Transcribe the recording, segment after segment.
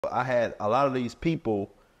I had a lot of these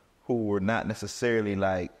people who were not necessarily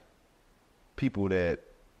like people that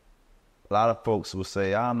a lot of folks will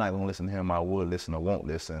say, I'm not going to listen to him, I will listen or won't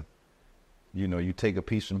listen. You know, you take a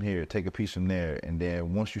piece from here, take a piece from there, and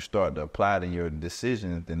then once you start to apply it in your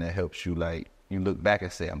decisions, then that helps you, like, you look back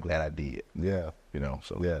and say, I'm glad I did. Yeah. You know,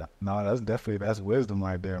 so. Yeah. No, that's wisdom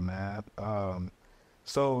right there, man.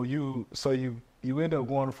 So you end up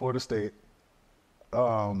going to Florida State.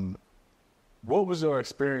 What was your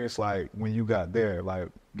experience like when you got there? Like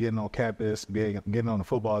getting on campus, getting on the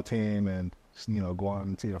football team, and going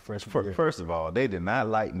into your freshman year? First of all, they did not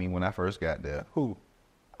like me when I first got there. Who?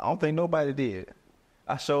 I don't think nobody did.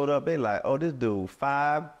 I showed up, they like, oh, this dude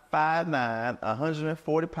 5'9",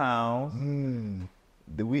 140 pounds.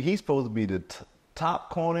 He's supposed to be the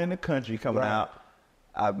top corner in the country coming out.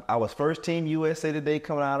 I was first team USA Today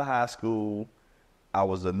coming out of high school. I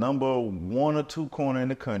was the number 1 or 2 corner in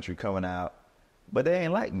the country coming out. But they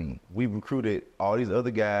ain't like me. We recruited all these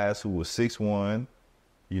other guys who were 6'1",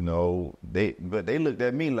 but they looked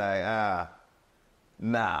at me like,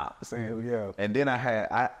 nah. Yeah. And then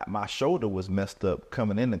my shoulder was messed up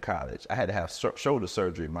coming into college. I had to have shoulder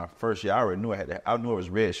surgery. My first year, I already knew I knew it was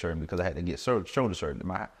red shirt because I had to get shoulder surgery.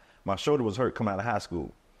 My shoulder was hurt coming out of high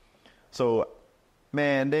school. So,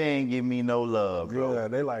 man, they ain't give me no love, bro. Yeah,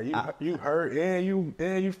 they like, you hurt, and you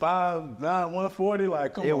 5'9", 140,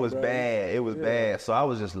 like, come on, It was bro. bad. It was bad. So I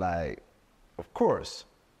was just like, of course.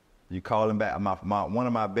 You call him back. One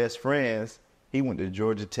of my best friends, he went to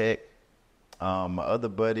Georgia Tech. My other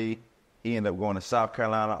buddy, he ended up going to South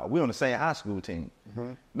Carolina. We on the same high school team.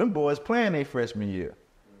 Them boys playing their freshman year.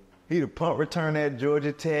 He the punt returner at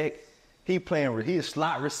Georgia Tech. He a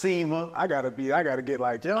slot receiver. I gotta get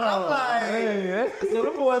like, yo. I'm like, hey. So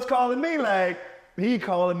the boys calling me like, he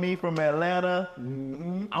calling me from Atlanta.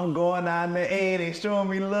 I'm going down there, and they showing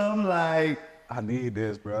me love. I'm like, I need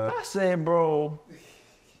this, bro. I said, bro,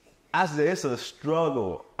 it's a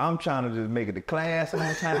struggle. I'm trying to just make it to class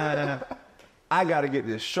on time. I got to get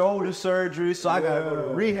this shoulder surgery, so I got to go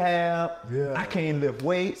to rehab. Yeah. I can't lift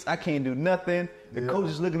weights. I can't do nothing. The coach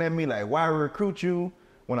is looking at me like, why recruit you?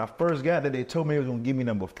 When I first got there, they told me they was going to give me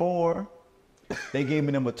number 4. They gave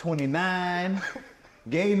me number 29.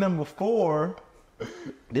 Gave number 4.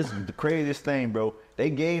 This is the craziest thing, bro. They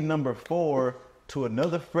gave number 4 to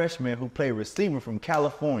another freshman who played receiver from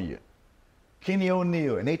California, Kenny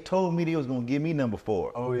O'Neal, and they told me they was going to give me number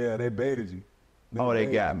 4. Oh, yeah, they baited you. They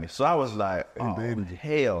got me. So I was like, oh,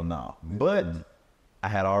 hell no. But I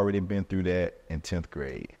had already been through that in 10th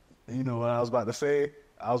grade. You know what I was about to say?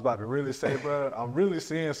 I was about to really say, bro, I'm really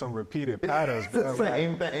seeing some repeated patterns. The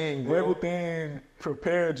same thing, bro. Everything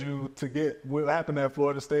prepared you to get what happened at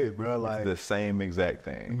Florida State, bro. Like it's the same exact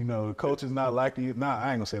thing. The coach is not liking you. Nah,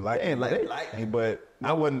 I ain't gonna say like you. They like me, but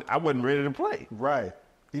I wasn't ready to play. Right.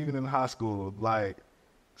 Even in high school, like,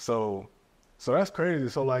 so that's crazy.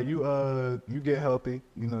 So like you get healthy,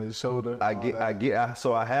 your shoulder.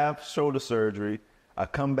 So I have shoulder surgery. I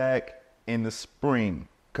come back in the spring.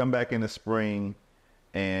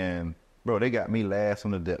 And bro, they got me last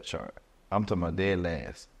on the depth chart. I'm talking about dead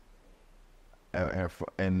last.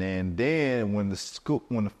 And then when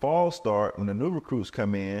the fall start, when the new recruits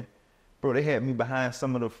come in, bro, they had me behind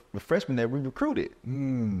some of the freshmen that we recruited.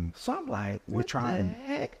 So I'm like, what the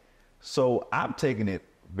heck? So I'm taking it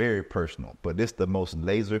very personal, but this the most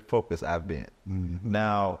laser focused I've been.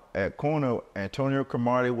 Now at corner, Antonio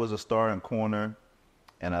Cromartie was a starting corner,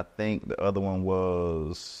 and I think the other one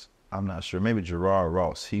was, I'm not sure, maybe Gerard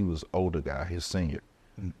Ross. He was older guy, he's senior.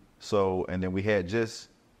 So, and then we had just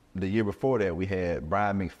the year before that, we had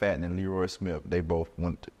Brian McFadden and Leroy Smith. They both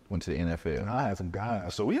went to the NFL. I had some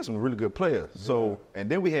guys. So we had some really good players. Yeah. So, and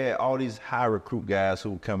then we had all these high recruit guys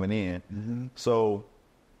who were coming in. So,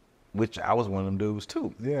 which I was one of them dudes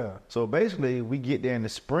too. Yeah. So basically, we get there in the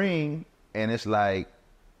spring, and it's like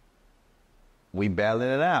we battling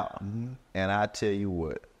it out. And I tell you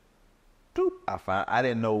what, I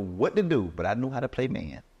didn't know what to do, but I knew how to play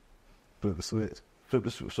man. Flip the switch.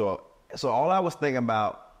 So all I was thinking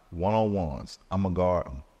about one-on-ones. I'm going to guard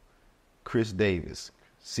them. Chris Davis,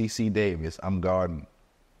 C.C. Davis, I'm guarding.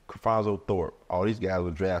 Fonzo Thorpe, all these guys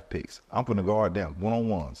were draft picks. I'm going to guard them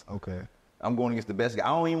one-on-ones. Okay. I'm going against the best guy. I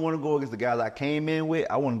don't even want to go against the guys I came in with.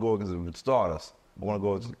 I want to go against the starters. I want to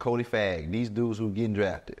go against Cody Fagg, these dudes who are getting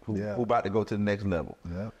drafted, who about to go to the next level.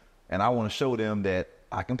 Yeah. And I want to show them that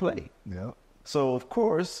I can play. Yeah. So, of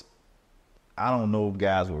course, I don't know if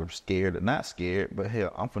guys were scared or not scared, but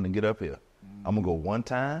hell, I'm finna get up here. I'm gonna go 1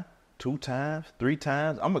 time, 2 times, 3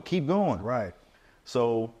 times. I'm gonna keep going. Right.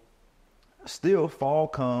 So, still fall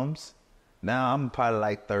comes. Now I'm probably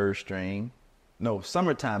like 3rd string. No,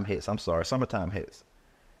 summertime hits. I'm sorry, summertime hits.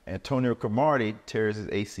 Antonio Cromartie tears his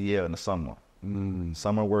ACL in the summer.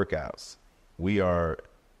 Summer workouts. We are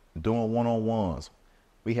doing one-on-ones.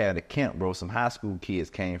 We had a camp, bro. Some high school kids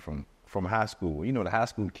came from high school. You know, the high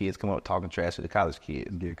school kids come up talking trash to the college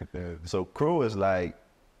kids. Yeah, so Crow is like,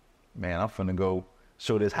 man, I'm finna go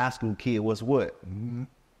show this high school kid what's what.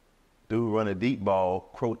 Dude run a deep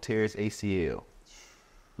ball, Crow tears ACL.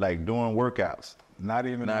 Like doing workouts. Not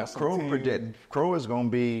even now. Crow is gonna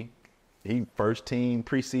be first team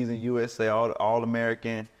preseason USA all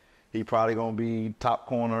American. He probably gonna be top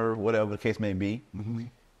corner, whatever the case may be.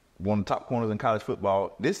 One of the top corners in college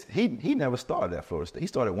football. He never started at Florida State. He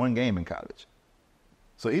started one game in college,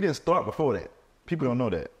 so he didn't start before that. People don't know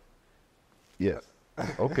that. Yes.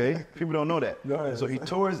 Okay. People don't know that. So he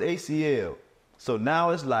tore his ACL. So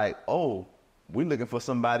now it's like, oh, we're looking for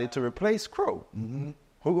somebody to replace Crow. Who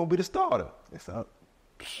gonna be the starter? It's up.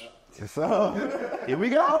 Here we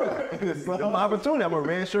go. It's my opportunity. I'm a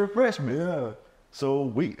redshirt freshman. Yeah. So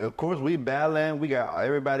we battling. We got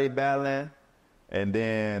everybody battling. And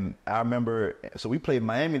then I remember, so we played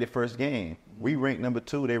Miami the first game. We ranked number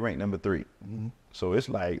 2, they ranked number 3. So it's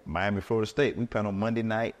like Miami, Florida State. We played on Monday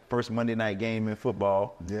night, first Monday night game in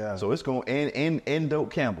football. Yeah. So it's going in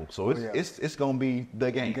Doak Campbell. So it's gonna be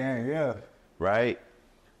the game. Yeah. Right.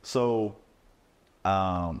 So,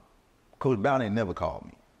 Coach Bowden never called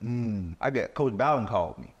me. Coach Bowden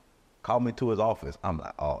called me to his office. I'm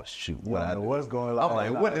like, oh shoot, what's going on? I'm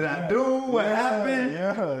like, what did I do? What happened?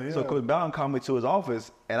 Yeah. So Coach Bowden called me to his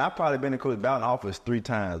office, and I've probably been in Coach Bowden's office 3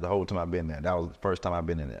 times the whole time I've been there. That was the first time I've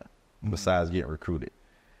been in there, besides getting recruited.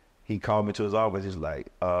 He called me to his office. He's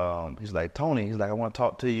like, Tony. He's like, I want to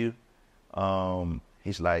talk to you.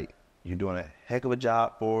 He's like, you're doing a heck of a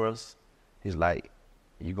job for us. He's like,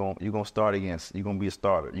 you're gonna start you're gonna be a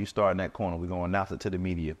starter. You start in that corner. We're gonna announce it to the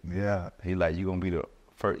media. Yeah. He's like, you're gonna be the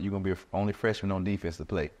only freshman on defense to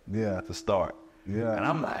play. Yeah. To start. Yeah. And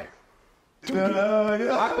I'm like,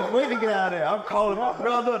 I can't wait to get out of there. I'm calling my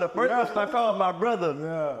brother. The first person I called my brother.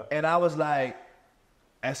 Yeah. And I was like,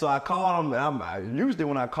 and so I called him, and usually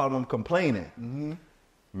when I called him complaining,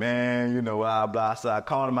 man, you know, blah, blah. So I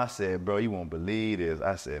called him, I said, bro, you won't believe this.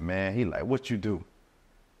 I said, man, he like, what you do?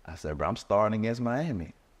 I said, bro, I'm starting against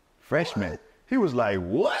Miami. Freshman. He was like,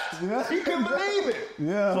 what? Yeah. He couldn't believe it.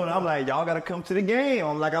 Yeah. So I'm like, y'all got to come to the game.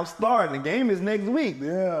 I'm like, I'm starting. The game is next week.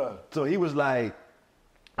 Yeah. So he was like,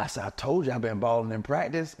 I said, I told you I've been balling in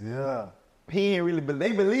practice. Yeah. He ain't really,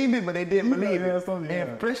 they believed it, but they didn't believe it. Yeah. And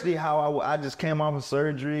especially how I just came off of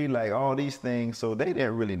surgery, like all these things. So they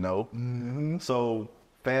didn't really know. So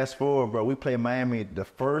fast forward, bro, we played Miami the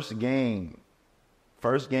first game.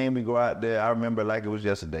 First game we go out there, I remember like it was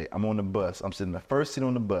yesterday. I'm on the bus. I'm sitting in the first seat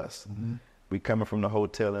on the bus. We coming from the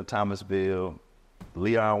hotel in Thomasville.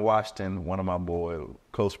 Leon Washington, one of my boys,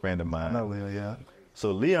 close friend of mine. I know Leon, yeah.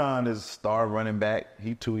 So Leon is a star running back.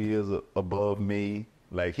 He 2 years above me.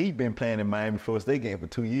 Like he been playing in Miami Florida State game for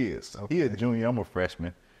 2 years. Okay. He a junior, I'm a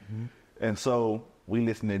freshman. And so we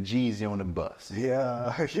listen to Jeezy on the bus.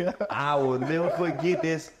 Yeah. I will never forget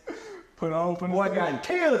this. Boy got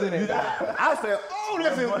tears in his eyes. I said, oh,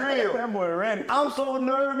 this is real. That boy ready. I'm so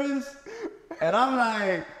nervous. And I'm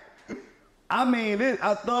like,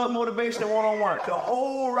 I thug motivation one-on-one. The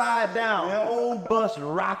whole ride down, the whole bus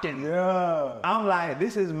rocking. Yeah. I'm like,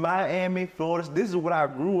 this is Miami, Florida. This is what I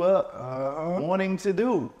grew up wanting to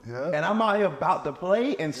do. Yeah. And I'm out here about to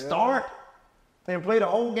play and start and play the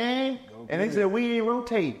whole game. And they said, we ain't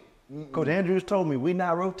rotate. Coach Andrews told me, we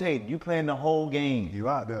not rotating. You playing the whole game. You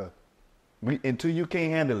out there. Until you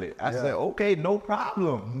can't handle it. I said, okay, no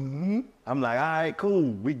problem. I'm like, all right,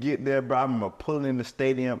 cool. We get there, bro. I remember pulling in the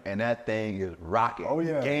stadium, and that thing is rocking. Oh,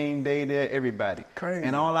 yeah. Game day there, everybody. Crazy.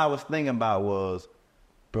 And all I was thinking about was,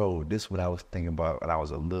 bro, this is what I was thinking about when I was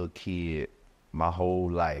a little kid my whole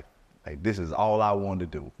life. Like, this is all I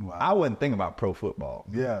wanted to do. Wow. I wasn't thinking about pro football.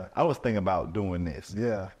 Yeah. I was thinking about doing this.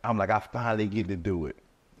 Yeah. I'm like, I finally get to do it.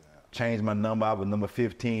 Changed my number. I was number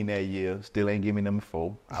 15 that year. Still ain't give me number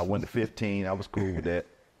 4. I went to 15. I was cool with that.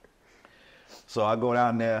 So I go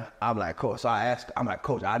down there. I'm like, Coach. So I asked, I'm like,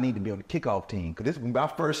 Coach, I need to be on the kickoff team because this is my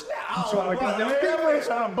first snap. I'm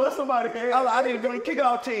trying to bust somebody's head. I need to be on the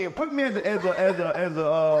kickoff team. Put me as the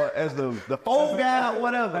fold guy or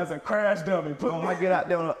whatever. As a crash dummy. When I get out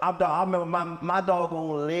there, I remember my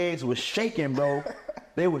doggone legs was shaking, bro.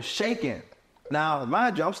 They were shaking. Now,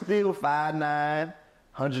 mind you, I'm still 5'9".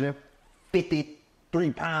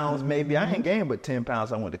 153 pounds maybe. I ain't gained but 10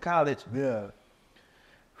 pounds. I went to college. Yeah.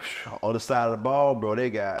 Other side of the ball, bro, they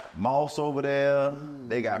got Moss over there.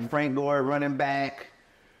 They got Frank Gore running back.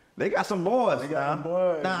 They got some boys. Now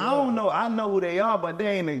I don't know. I know who they are, but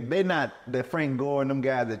they not the Frank Gore and them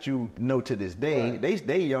guys that you know to this day. Right.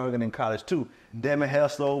 They younger than college too. Devin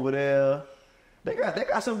Hester over there. They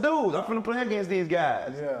got some dudes. I'm finna play against these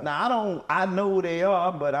guys. Yeah. Now I know who they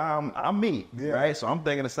are, but I'm me, right? So I'm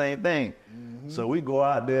thinking the same thing. Mm-hmm. So we go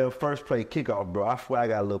out there, first play kickoff, bro. I swear I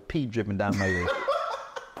got a little pee dripping down my leg.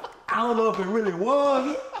 I don't know if it really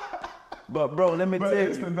was. But bro, let me tell you,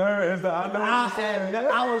 it's the nerve. It's the,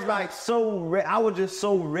 I was like I was just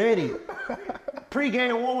so ready.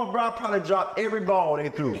 Pre-game warm-up, bro, I probably dropped every ball they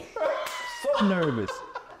threw. So nervous.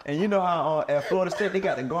 And you know how at Florida State they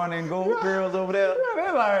got the Garnet and Gold girls over there.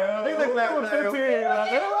 They're like, they look like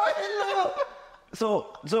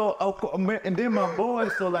so and then my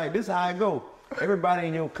boys. So like this is how I go. Everybody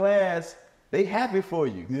in your class, they happy for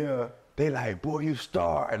you. Yeah. They like, boy, you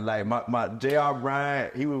star. And like my J.R.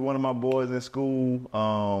 Bryant, he was one of my boys in school.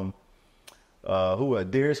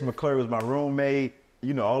 Darius McClure was my roommate.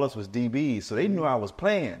 You know, all us was DBs. So they knew I was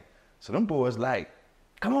playing. So them boys like,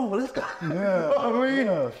 come on, let's go. Yeah. You know what I mean?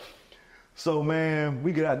 Yeah. So man,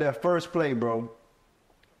 we get out that first play, bro.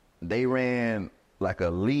 They ran like a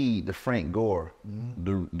lead to Frank Gore.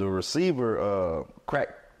 Mm-hmm. The receiver crack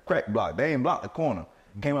block. They ain't blocked the corner.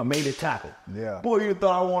 Came up, made a tackle. Yeah. Boy, you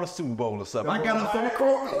thought I won a Super Bowl or something. I got up on the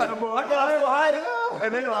corner. I got up high.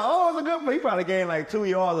 And they like, oh, it's a good play. He probably gained like 2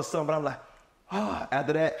 yards or something. But I'm like,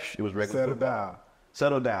 after that, it was regular.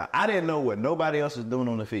 Settle down. I didn't know what nobody else was doing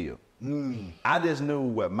on the field. I just knew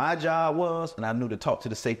what my job was, and I knew to talk to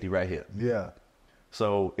the safety right here. Yeah.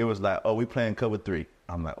 So it was like, oh, we playing cover 3.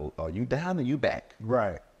 I'm like, oh, are you down or you back?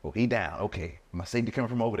 Right. Oh, he down. Okay. My safety coming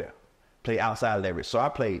from over there. Play outside leverage. So I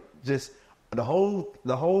played just the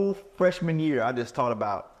whole freshman year. I just thought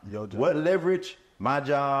about what leverage, my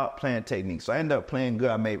job, playing technique. So I ended up playing good.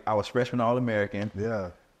 I was freshman All-American. Yeah.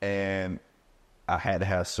 And I had to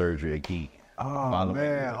have surgery again. Oh,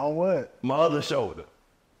 man. On what? My other shoulder.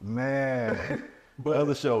 Man. But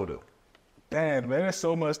other shoulder. Damn, man, it's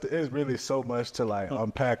really so much to like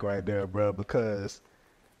unpack right there, bro, because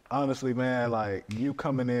honestly, man, like you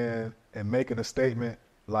coming in and making a statement,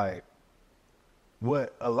 like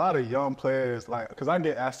what a lot of young players, like, because I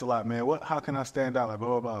get asked a lot, man, how can I stand out, like,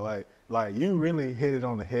 blah, blah, blah, like you really hit it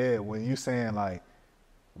on the head when you saying like,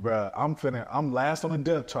 bro, I'm last on the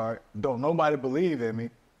depth chart, don't nobody believe in me,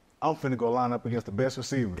 I'm finna go line up against the best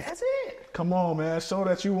receiver. That's it. Come on, man, show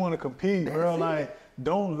that you want to compete, bro. Like,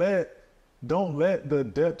 don't let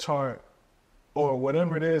the depth chart or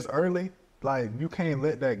whatever it is early, like, you can't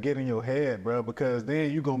let that get in your head, bro, because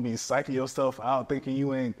then you're going to be psyching yourself out thinking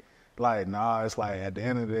you ain't, like, nah, it's like, at the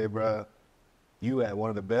end of the day, bro, you at one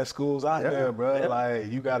of the best schools out there, bro. Yeah.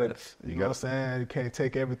 Like, you got to, you know what I'm saying? You can't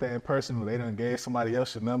take everything personal. They done gave somebody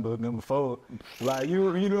else your number before. Like,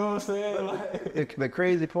 you know what I'm saying? Like, the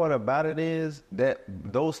crazy part about it is that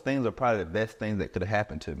those things are probably the best things that could have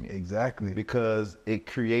happened to me. Exactly. Because it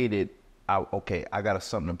created, I got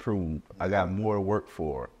something to prove. I got more to work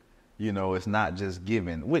for. You know, it's not just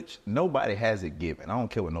given, which nobody has it given. I don't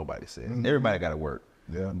care what nobody says. Mm-hmm. Everybody got to work.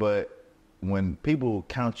 Yeah. But when people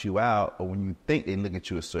count you out or when you think they look at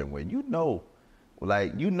you a certain way, you know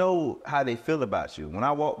how they feel about you. When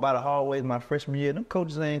I walked by the hallways my freshman year, them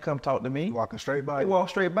coaches ain't come talk to me. Walking straight by you. They walk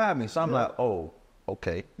straight by me. So I'm like, oh,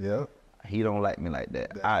 okay. Yeah. He don't like me like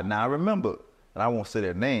that. Now I remember, and I won't say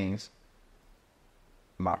their names,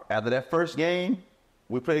 after that first game,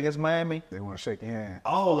 we played against Miami. They want to shake your hand.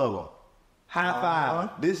 All of them. High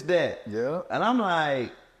five. This, that. Yeah. And I'm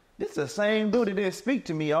like, this is the same dude that didn't speak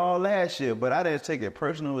to me all last year, but I didn't take it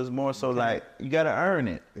personal. It was more so like, you got to earn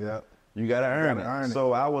it. Yeah. You got to earn it.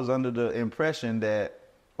 So I was under the impression that,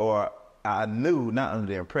 or I knew, not under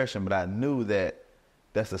the impression, but I knew that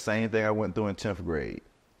that's the same thing I went through in 10th grade.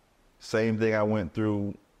 Same thing I went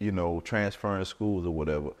through, you know, transferring schools or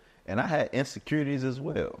whatever. And I had insecurities as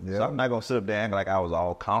well. Yep. So I'm not going to sit up there and act like I was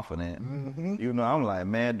all confident. Mm-hmm. You know, I'm like,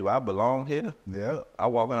 man, do I belong here? Yeah. I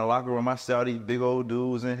walk in the locker room, I see all these big old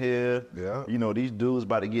dudes in here. Yeah. You know, these dudes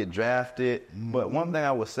about to get drafted. Mm-hmm. But one thing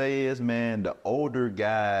I would say is, man, the older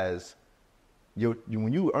guys,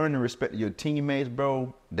 when you earn the respect of your teammates,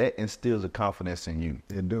 bro, that instills a confidence in you.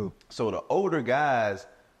 It do. So the older guys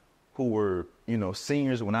who were, you know,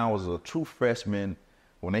 seniors when I was a true freshman,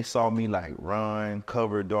 when they saw me like run,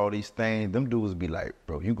 cover, do all these things, them dudes be like,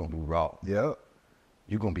 bro, you gonna be raw. Yeah.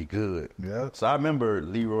 You gonna be good. Yeah. So I remember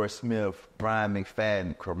Leroy Smith, Brian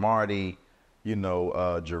McFadden, Cromartie, you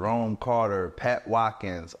know, Jerome Carter, Pat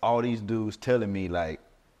Watkins, all these dudes telling me like,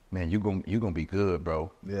 man, you gonna be good,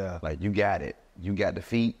 bro. Yeah. Like, you got it. You got the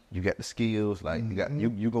feet, you got the skills, like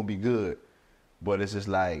you gonna be good. But it's just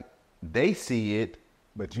like, they see it,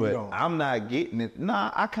 But you don't. I'm not getting it.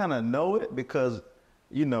 Nah, I kind of know it because,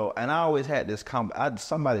 and I always had this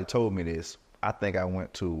somebody told me this. I think I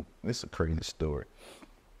went to, this is a crazy story.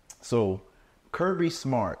 So Kirby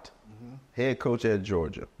Smart, head coach at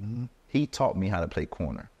Georgia, he taught me how to play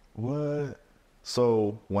corner. What?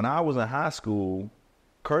 So when I was in high school,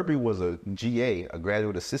 Kirby was a GA, a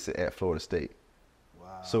graduate assistant at Florida State.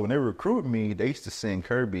 Wow. So when they recruited me, they used to send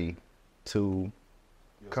Kirby to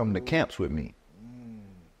come to camps with me.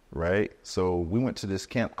 Right? So we went to this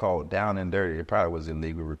camp called Down and Dirty. It probably was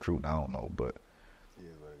illegal recruiting, I don't know, but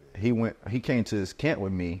he came to this camp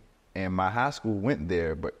with me, and my high school went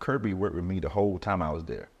there, but Kirby worked with me the whole time I was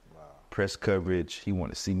there. Wow. Press coverage, he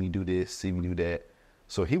wanted to see me do this, see me do that.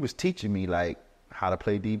 So he was teaching me like how to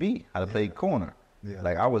play DB, how to play corner. Yeah.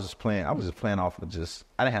 Like I was just playing off of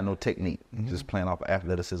I didn't have no technique, just playing off of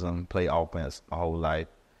athleticism, play offense my whole life.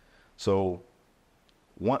 So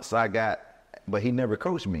once but he never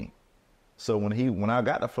coached me. So when I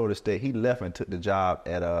got to Florida State, he left and took the job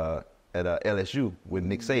at LSU with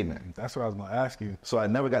Nick Saban. That's what I was gonna ask you. So I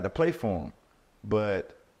never got to play for him,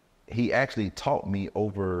 but he actually taught me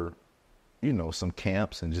over, some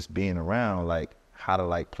camps and just being around, like how to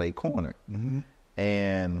like play corner.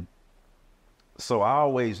 And so I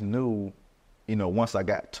always knew, once I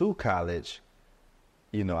got to college,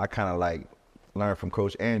 I kind of like learned from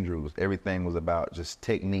Coach Andrews. Everything was about just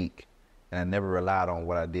technique, and I never relied on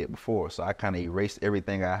what I did before. So I kind of erased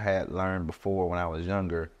everything I had learned before when I was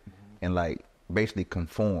younger, and like basically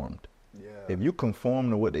conformed. Yeah. If you conform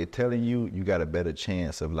to what they're telling you, you got a better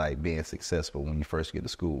chance of like being successful when you first get to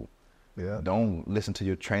school. Yeah. Don't listen to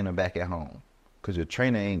your trainer back at home, because your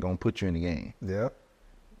trainer ain't gonna put you in the game. Yeah.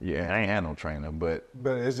 Yeah, I ain't had no trainer, but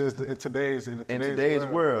it's just in today's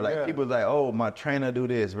world, like people like, oh, my trainer do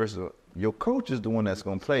this, versus your coach is the one that's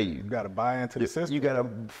gonna play you. You got to buy into the system. You got to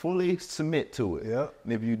fully submit to it. Yeah.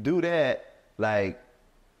 And if you do that, like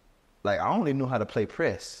I only knew how to play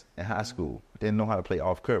press in high school. Didn't know how to play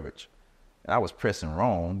off coverage. I was pressing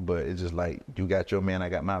wrong, but it's just like, you got your man, I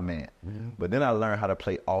got my man. But then I learned how to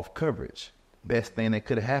play off coverage. Best thing that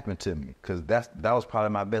could have happened to me, because that was probably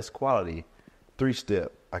my best quality.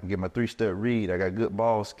 3-step. I can get my 3-step read. I got good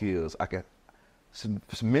ball skills. I can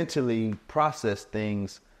mentally process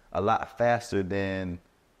things a lot faster than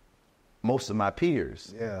most of my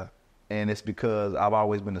peers. Yeah. And it's because I've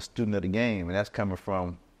always been a student of the game, and that's coming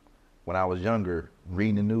from when I was younger,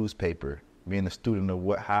 reading the newspaper, being a student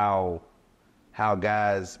of how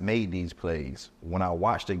guys made these plays. When I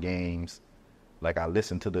watch the games, like I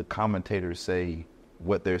listen to the commentators say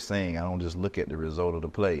what they're saying. I don't just look at the result of the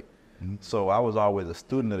play. So I was always a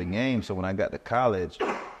student of the game. So when I got to college,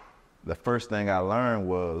 the first thing I learned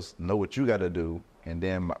was know what you got to do. And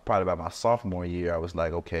then probably by my sophomore year, I was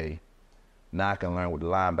like, okay, now I can learn what the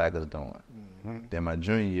linebackers doing. Then my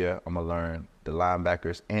junior year, I'm going to learn the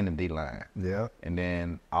linebackers and the D-line. Yeah. And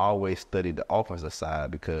then I always studied the offensive side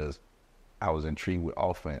because I was intrigued with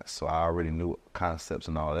offense. So I already knew concepts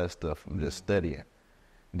and all that stuff from just studying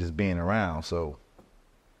and just being around. So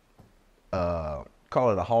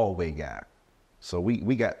call it a hallway guy. So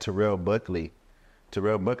we got Terrell Buckley.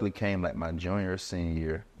 Terrell Buckley came like my junior or senior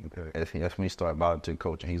year. Okay. That's when he started volunteer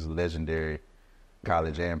coaching. He's a legendary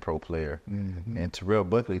college and pro player. And Terrell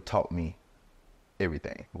Buckley taught me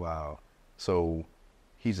everything. Wow. So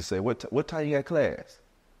he used to say, what time you got class?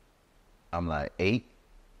 I'm like, 8.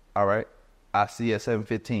 All right. I see you at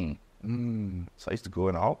 7:15. So I used to go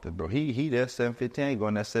in the office, bro. He there 7:15,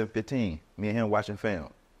 going at 7:15. Me and him watching film.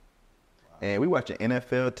 And we watching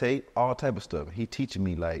NFL tape, all type of stuff. He teaching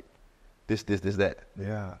me like this, that.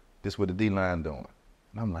 Yeah. This what the D-line doing.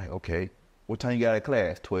 And I'm like, okay, what time you got at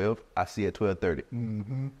class? 12. I see at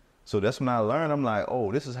 12:30. So that's when I learned. I'm like,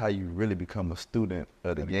 oh, this is how you really become a student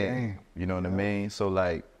of the game. You know what I mean? So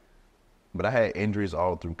like, but I had injuries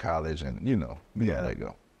all through college, and how that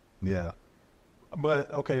go. Yeah.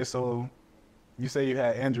 But okay, so you say you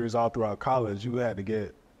had injuries all throughout college. You had to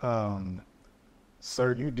get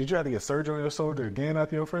surgery. Did you have to get surgery on your shoulder again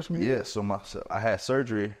after your freshman year? Yeah. So I had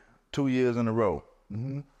surgery 2 years in a row.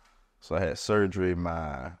 So I had surgery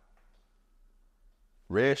my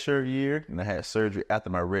redshirt year, and I had surgery after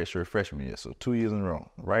my redshirt freshman year. So 2 years in a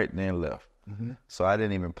row, right then left. So I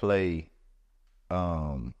didn't even play.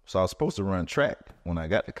 So I was supposed to run track when I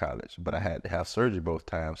got to college, but I had to have surgery both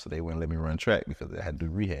times, so they wouldn't let me run track because I had to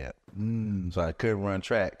do rehab. So I couldn't run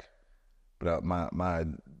track. But my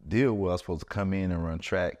deal was I was supposed to come in and run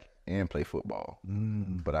track and play football.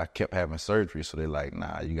 But I kept having surgery, so they're like,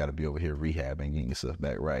 nah, you got to be over here rehabbing, getting yourself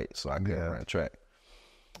back right. So I couldn't run track.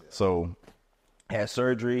 So I had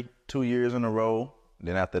surgery 2 years in a row.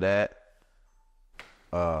 Then after that,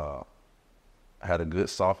 I had a good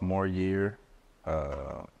sophomore year,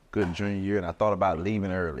 good junior year, and I thought about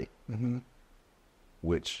leaving early,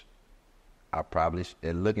 which I probably,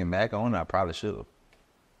 and looking back on it, I probably should have.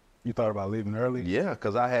 You thought about leaving early? Yeah,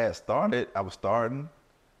 because I was starting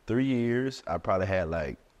 3 years. I probably had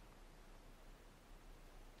like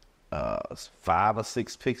 5 or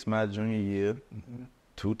 6 picks my junior year,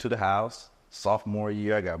 2 to the house. Sophomore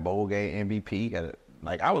year, I got bowl game MVP.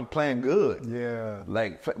 I was playing good. Yeah.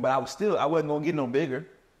 But I wasn't going to get no bigger.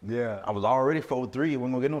 Yeah. I was already 4'3", wasn't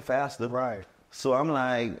going to get no faster. Right. So I'm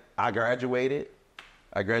like, I graduated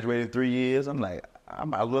 3 years. I'm like, I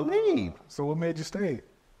might as well leave. So what made you stay?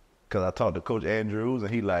 Because I talked to Coach Andrews, and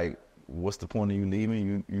he like, what's the point of you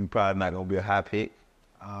leaving? You probably not going to be a high pick.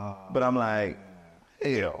 But I'm like,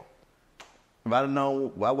 hell. If I'd have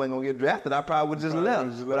known I wasn't going to get drafted, I probably would have just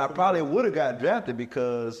left. But I probably would have got drafted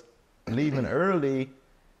because leaving early,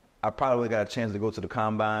 I probably would have got a chance to go to the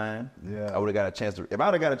combine. Yeah. I would have got a chance to, if I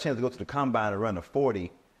would have got a chance to go to the combine and run a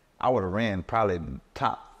 40, I would have ran probably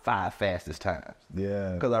top 5 fastest times.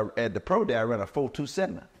 Yeah. Because at the pro day, I ran a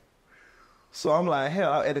 4.27. So I'm like,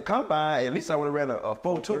 hell, at the combine, at least I would have ran a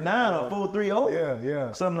 4.29 or 4.30. Yeah,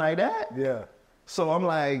 yeah. Something like that. Yeah. So I'm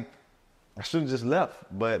like, I should have just left.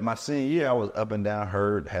 But my senior year, I was up and down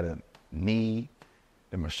hurt, had a knee,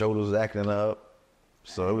 and my shoulders was acting up.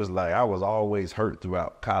 So it was like I was always hurt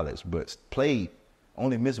throughout college, but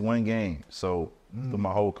only missed 1 game. So for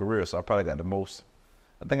my whole career, so I probably got the most.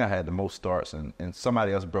 I think I had the most starts, and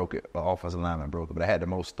somebody else broke it, an offensive lineman broke it, but I had the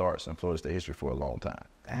most starts in Florida State history for a long time.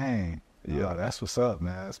 Dang. Yeah. Oh, that's what's up,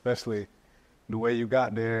 man. Especially the way you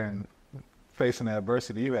got there and facing the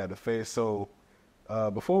adversity you had to face. So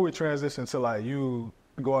before we transition to like you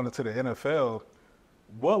going into the NFL,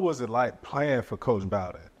 what was it like playing for Coach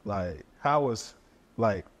Bowden? Like how was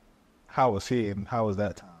he and how was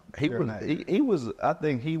that time? I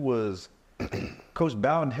think he was Coach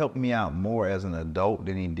Bowden helped me out more as an adult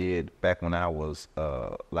than he did back when I was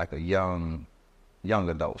like a young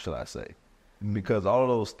adult, shall I say. Because all of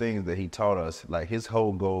those things that he taught us, like his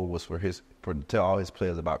whole goal was to tell all his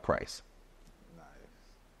players about Christ. Nice.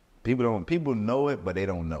 People know it, but they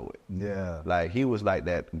don't know it. Yeah. Like he was like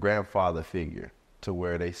that grandfather figure to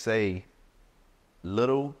where they say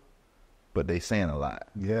little, but they saying a lot.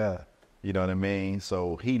 Yeah. You know what I mean?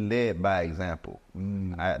 So he led by example.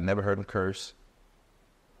 I had never heard him curse.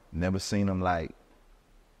 Never seen him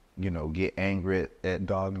get angry at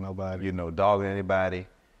dogging nobody. Dogging anybody.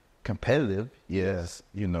 Competitive, yes.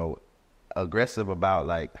 Aggressive about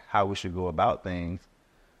like how we should go about things,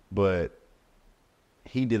 but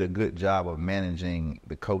he did a good job of managing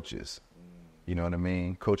the coaches. You know what I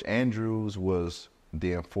mean? Coach Andrews was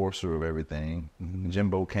the enforcer of everything.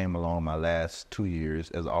 Jimbo came along my last 2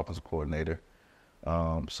 years as an offensive coordinator.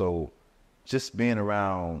 So just being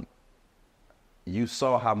around, you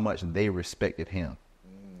saw how much they respected him.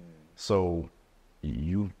 So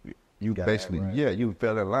you basically, right. You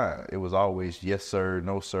fell in line. It was always yes, sir,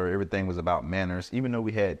 no, sir. Everything was about manners. Even though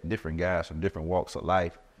we had different guys from different walks of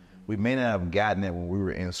life, we may not have gotten it when we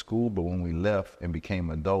were in school, but when we left and became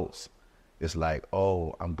adults, it's like,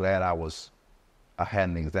 oh, I'm glad I had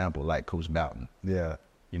an example like Coach Bowden. Yeah.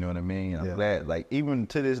 You know what I mean? I'm glad, like, even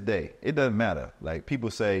to this day, it doesn't matter. Like, people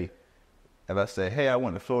say, if I say, hey, I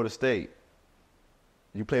went to Florida State,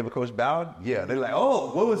 you play with Coach Bowden? Yeah. They're like,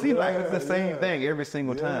 oh, what was he like? It's the same thing every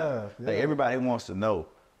single time. Like, everybody wants to know.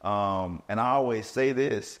 And I always say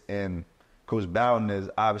this, and Coach Bowden is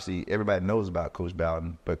obviously, everybody knows about Coach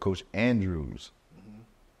Bowden, but Coach Andrews,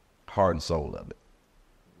 heart and soul of it.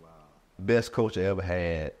 Wow. Best coach I ever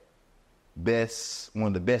had. One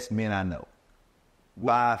of the best men I know.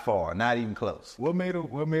 By far, not even close. What made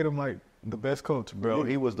him like the best coach, bro?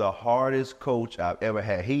 He was the hardest coach I've ever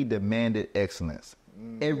had. He demanded excellence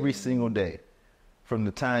every single day. From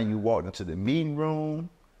the time you walked into the meeting room,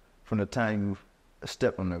 from the time you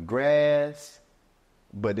stepped on the grass,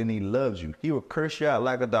 but then he loves you. He will curse you out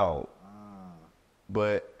like a dog.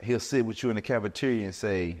 But he'll sit with you in the cafeteria and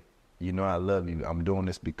say, I love you. I'm doing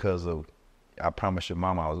this because I promised your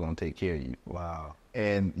mama I was going to take care of you. Wow.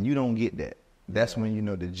 And you don't get that. That's when,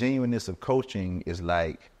 the genuineness of coaching is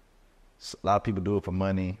like, a lot of people do it for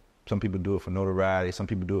money. Some people do it for notoriety. Some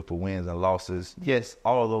people do it for wins and losses. Yes,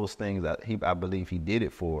 all of those things I believe he did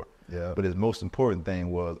it for. Yeah. But his most important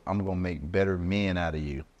thing was, I'm going to make better men out of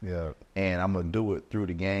you. Yeah. And I'm going to do it through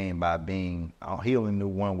the game by he only knew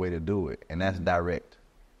one way to do it, and that's direct.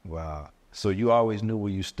 Wow. So you always knew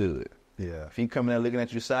where you stood. Yeah. If he coming there looking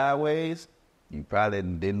at you sideways, you probably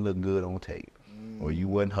didn't look good on tape, or you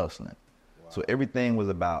wasn't hustling. Wow. So everything was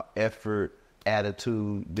about effort,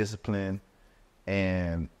 attitude, discipline,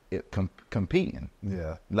 and competing.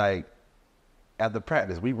 Yeah. Like, after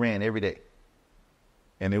practice, we ran every day.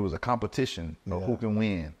 And it was a competition of who can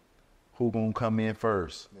win, who gonna come in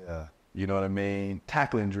first. Yeah. You know what I mean?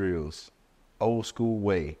 Tackling drills, old school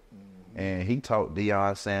way. And he taught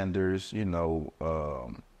Deion Sanders, you know,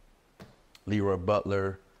 Leroy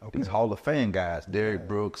Butler, these Hall of Fame guys, Derrick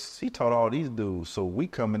Brooks. He taught all these dudes. So we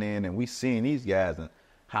coming in and we seeing these guys and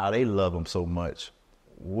how they love him so much.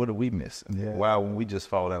 What are we missing? Yeah. Why when we just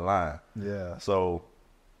fall in line? Yeah. So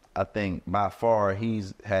I think by far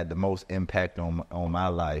he's had the most impact on my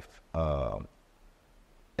life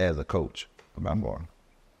as a coach. By far.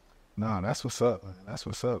 No, that's what's up, man. That's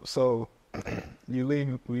what's up. So you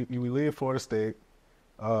leave Florida State.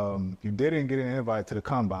 You didn't get an invite to the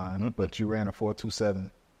combine, but you ran a 4.27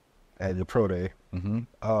 at your pro day.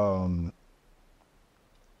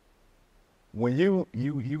 When you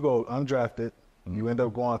go undrafted, you end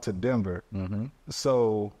up going to Denver.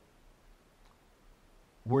 So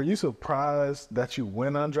were you surprised that you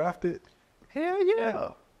went undrafted? Hell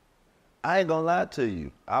yeah. I ain't gonna lie to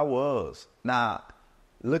you. I was. Now,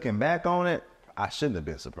 looking back on it, I shouldn't have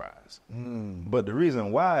been surprised. But the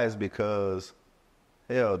reason why is because,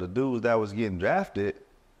 hell, the dudes that was getting drafted,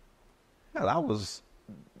 hell, I was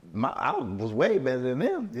way better than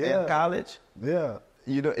them in college. Yeah.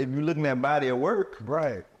 You know, if you're looking at body of work,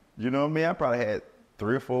 Right. you know what I mean? I probably had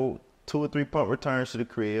 2 or 3 punt returns to the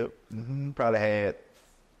crib. Probably had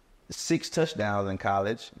 6 touchdowns in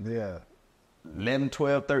college. Yeah. 11,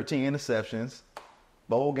 12, 13 interceptions.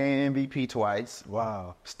 Bowl game MVP twice.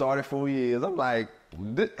 Wow. Started 4 years. I'm like,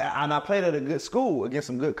 and I played at a good school against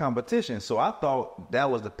some good competition. So I thought that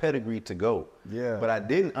was the pedigree to go. Yeah. But I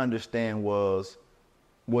didn't understand was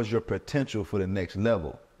your potential for the next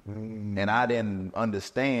level. And I didn't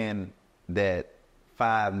understand that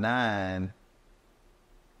 5'9",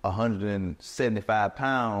 175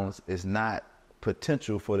 pounds is not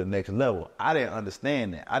potential for the next level. I didn't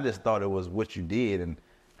understand that. I just thought it was what you did and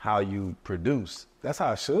how you produce. That's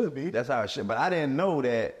how it should be. That's how it should. But I didn't know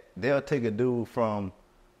that they'll take a dude from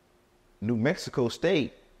New Mexico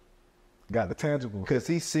State. Got the tangible. Because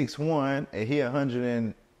he's 6'1" and he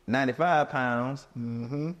 195 pounds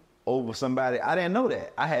over somebody. I didn't know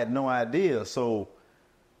that. I had no idea. So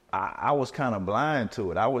I was kind of blind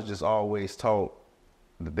to it. I was just always taught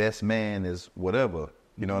the best man is whatever.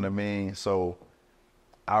 You know what I mean? So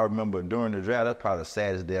I remember during the draft, that's probably the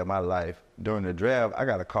saddest day of my life. During the draft, I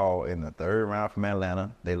got a call in the 3rd round from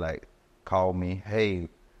Atlanta. They called me, hey,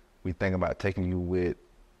 we thinking about taking you with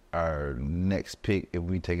our next pick if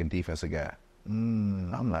we take a defensive guy.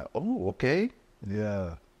 I'm like, oh, okay.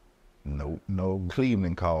 Yeah. No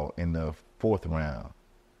Cleveland call in the 4th round.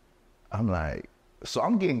 I'm like, so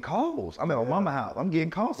I'm getting calls. I'm at my mama's house. I'm getting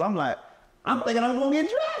calls. So I'm like, I'm thinking I'm going to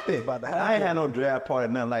get drafted. I ain't had no draft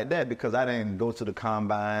party, nothing like that, because I didn't go to the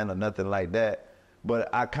combine or nothing like that.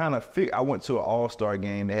 But I kind of figured, I went to an all-star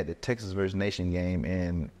game. They had the Texas vs. Nation game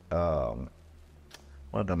in one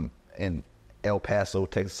of them in El Paso,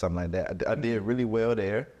 Texas, something like that. I did really well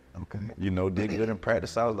there. Okay. You know, did good in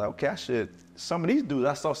practice. I was like, okay, some of these dudes,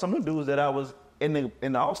 I saw some of the dudes that I was in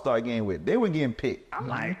the all-star game with, they were getting picked. I'm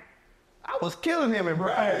like, I was killing him in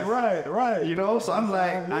practice. Right. You know, so I'm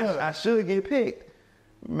like, I should get picked.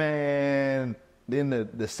 Man, then the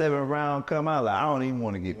 7th round come out, like, I don't even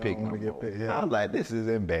want to get picked. I was like, this is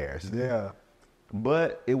embarrassing. Yeah.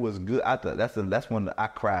 But it was good. I thought that's when I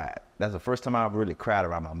cried. That's the first time I really cried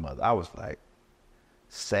around my mother. I was like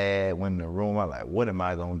sad when in the room. I was like, what am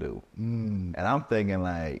I gonna do? And I'm thinking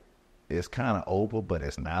like, it's kind of over, but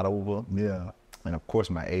it's not over. Yeah. And of course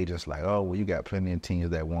my agent's like, oh, well, you got plenty of teams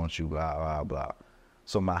that want you, blah, blah, blah.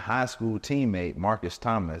 So my high school teammate, Marcus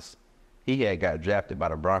Thomas, he had got drafted by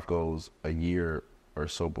the Broncos a year or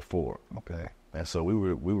so before. Okay. And so we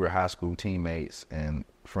were high school teammates and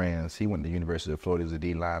friends. He went to the University of Florida as a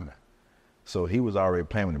D lineman. So he was already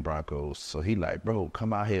playing with the Broncos. So he like, bro,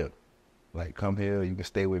 come out here. Like, come here. You can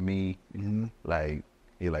stay with me. Like,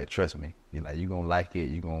 he like, trust me. He like, you gonna like it.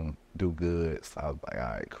 You gonna do good. So I was like,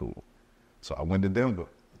 all right, cool. So I went to Denver.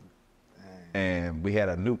 And we had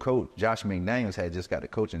a new coach. Josh McDaniels had just got the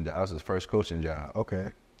coaching job. That was his first coaching job.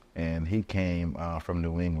 Okay. And he came from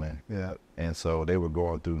New England. Yeah. And so they were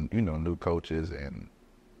going through, new coaches. And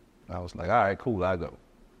I was like, all right, cool, I'll go.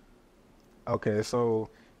 Okay, so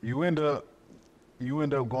you end up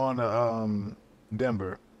going to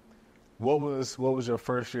Denver. What was your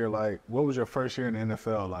first year like? What was your first year in the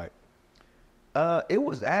NFL like? It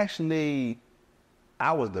was actually,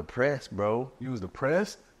 I was depressed, bro. You was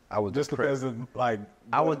depressed? I was just depressed. because of like.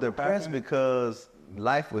 I was depressed because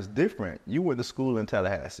life was different. You went to school in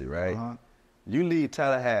Tallahassee, right? You leave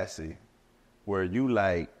Tallahassee, where you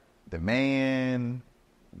like the man,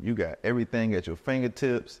 you got everything at your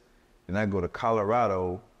fingertips. Then I go to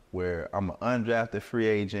Colorado, where I'm an undrafted free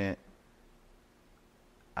agent.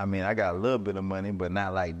 I mean, I got a little bit of money, but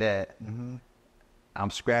not like that. Mm-hmm. I'm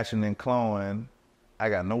scratching and clawing. I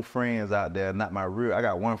got no friends out there, not my real. I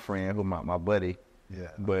got one friend who my buddy.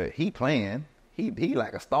 Yeah. But he playing. He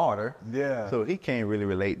like a starter. Yeah. So he can't really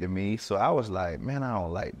relate to me. So I was like, man, I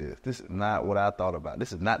don't like this. This is not what I thought about.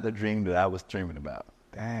 This is not the dream that I was dreaming about.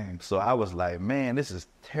 Dang. So I was like, man, this is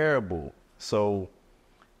terrible. So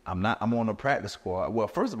I'm on the practice squad. Well,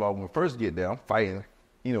 first of all, when we first get there, I'm fighting,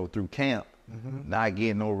 through camp, not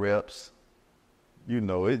getting no reps. You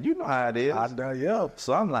know how it is. Yeah.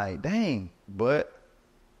 So I'm like, dang. But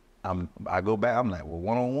I go back, I'm like, well,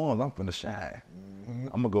 one-on-ones, I'm finna shine.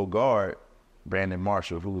 I'm gonna go guard Brandon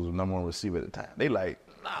Marshall, who was the number one receiver at the time. They like,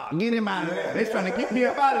 nah, get him out of there. They trying to get me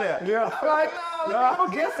up out of there. Yeah. I'm like, no, let me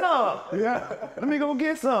go get some. Yeah. Let me go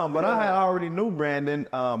get some. But I had already knew Brandon.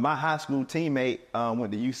 My high school teammate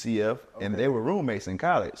went to UCF, and they were roommates in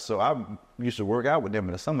college. So I used to work out with them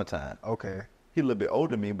in the summertime. Okay. He a little bit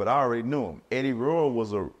older than me, but I already knew him. Eddie Rohr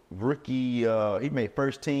was a rookie. He made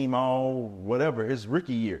first team all whatever his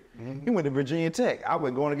rookie year. Mm-hmm. He went to Virginia Tech. I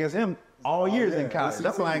was going against him all years in college.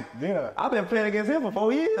 That's like, I've been playing against him for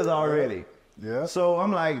 4 years already. Yeah. So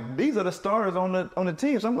I'm like, these are the starters on the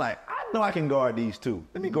team. So I'm like, I know I can guard these two.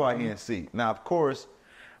 Let me go out here and see. Now, of course,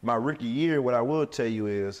 my rookie year, what I will tell you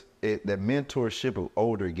is that mentorship of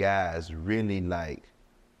older guys really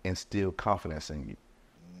instill confidence in you.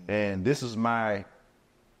 And this is I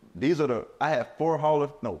had 3 Hall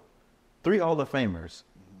of Famers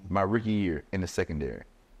my rookie year in the secondary.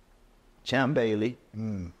 Champ Bailey,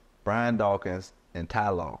 Brian Dawkins, and Ty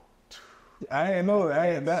Law. I ain't know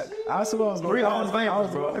that. I suppose 3 Hall of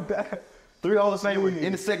Famers, bro. 3 Hall of Famers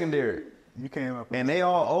in the secondary. You came up. And they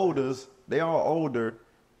all older.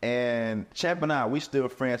 And Champ and I, we still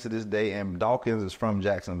friends to this day. And Dawkins is from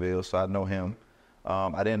Jacksonville, so I know him.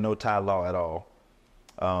 I didn't know Ty Law at all.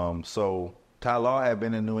 So Ty Law had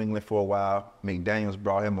been in New England for a while. McDaniels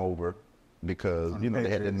brought him over because, they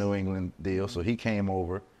had the New England deal. So he came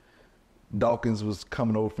over. Dawkins was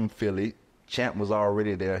coming over from Philly. Champ was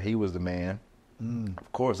already there. He was the man.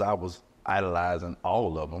 Of course, I was idolizing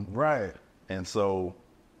all of them. Right. And so,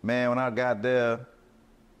 man, when I got there,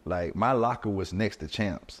 my locker was next to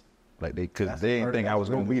Champ's. They didn't think I was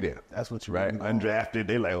going to be there. That's what you right? Undrafted.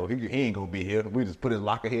 They like, oh, he ain't going to be here. We just put his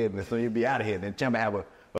locker here and so he'll be out of here. Then Champ have